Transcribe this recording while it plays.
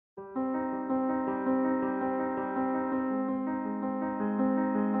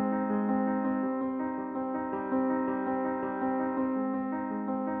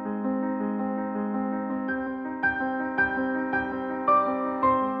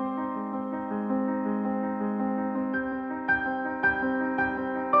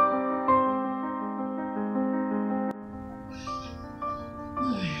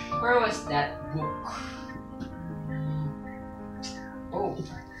was that book? Oh,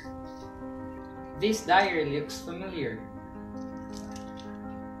 this diary looks familiar.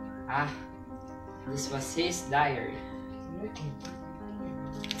 Ah, this was his diary.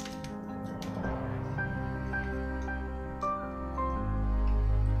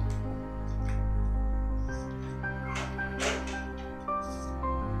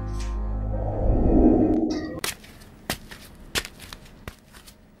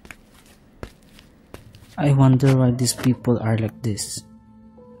 I wonder why these people are like this.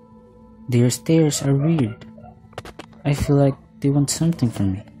 Their stares are weird. I feel like they want something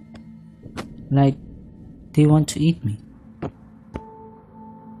from me. Like they want to eat me.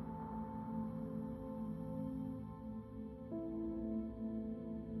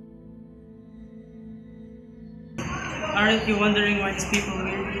 Aren't you wondering why these people are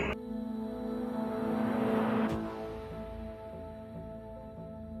weird?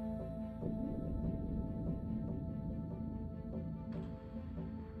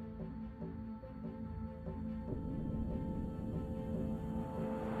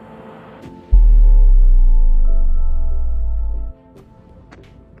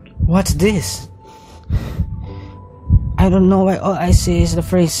 What's this? I don't know why all I say is the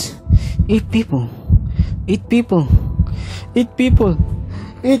phrase, eat people, eat people, eat people,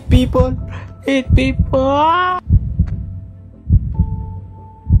 eat people, eat people.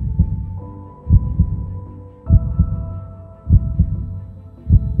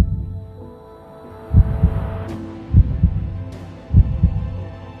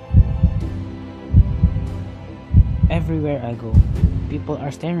 Everywhere I go, people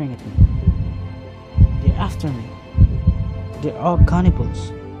are staring at me. They're after me. They're all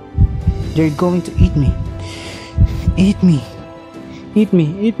cannibals. They're going to eat me. Eat me. Eat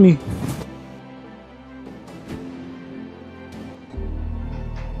me. Eat me.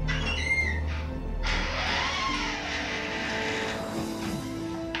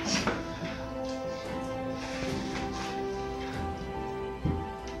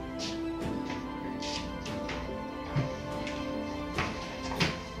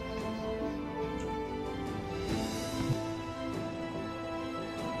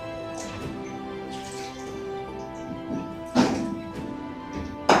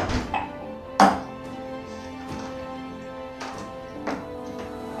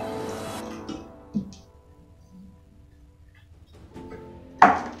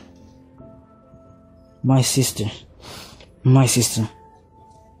 My sister,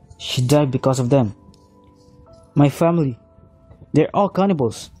 she died because of them. My family, they're all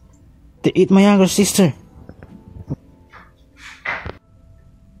cannibals. They eat my younger sister.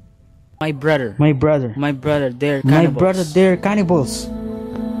 My brother, they're cannibals.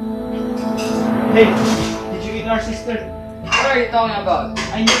 Hey, did you eat our sister? What are you talking about?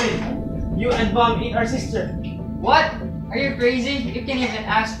 I knew it. You and Mom eat our sister. What? Are you crazy? You can even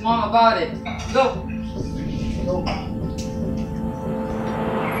ask Mom about it. Go.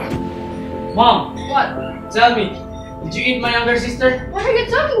 Mom, What? tell me, did you eat my younger sister? What are you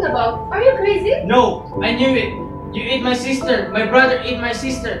talking about? Are you crazy? No, I knew it. You ate my sister. My brother ate my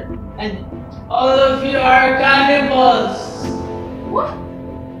sister. And all of you are cannibals. What?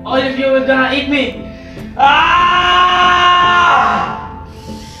 All of you are gonna eat me. Ah!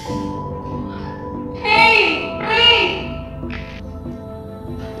 Hey! Hey!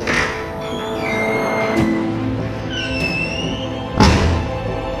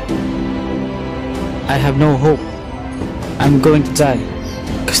 I have no hope. I'm going to die,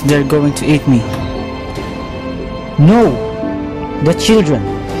 because they're going to eat me. No! The children!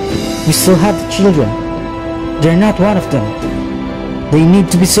 We still have the children. They're not one of them. They need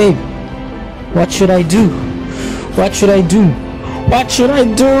to be saved. What should I do? What should I do? What should I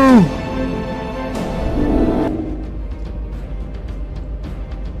do?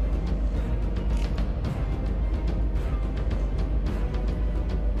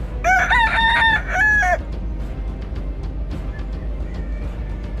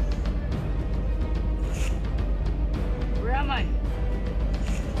 Where am I?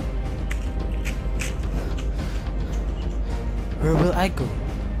 Where will I go?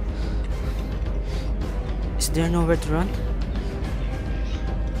 Is there nowhere to run?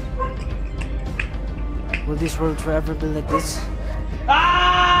 Will this world forever be like this?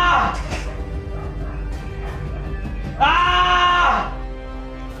 Ah! Ah!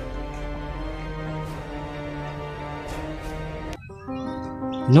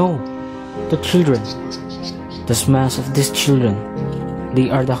 No! The children! The smiles of these children. They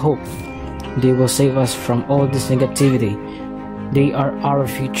are the hope. They will save us from all this negativity. They are our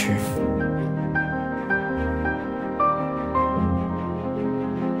future.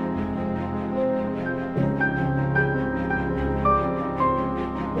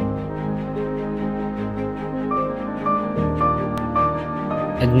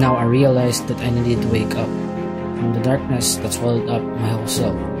 And now I realized that I needed to wake up from the darkness that swallowed up my whole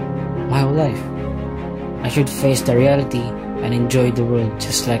self, my whole life. I should face the reality and enjoy the world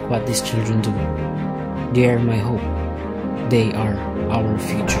just like what these children do. They are my hope. They are our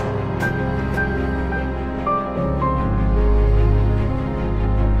future.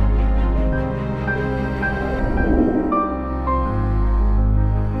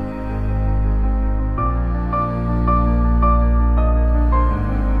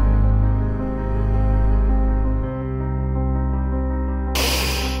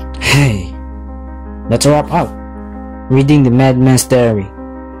 Hey, let's wrap up. Reading the Madman's diary,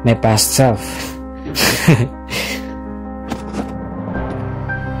 my past self.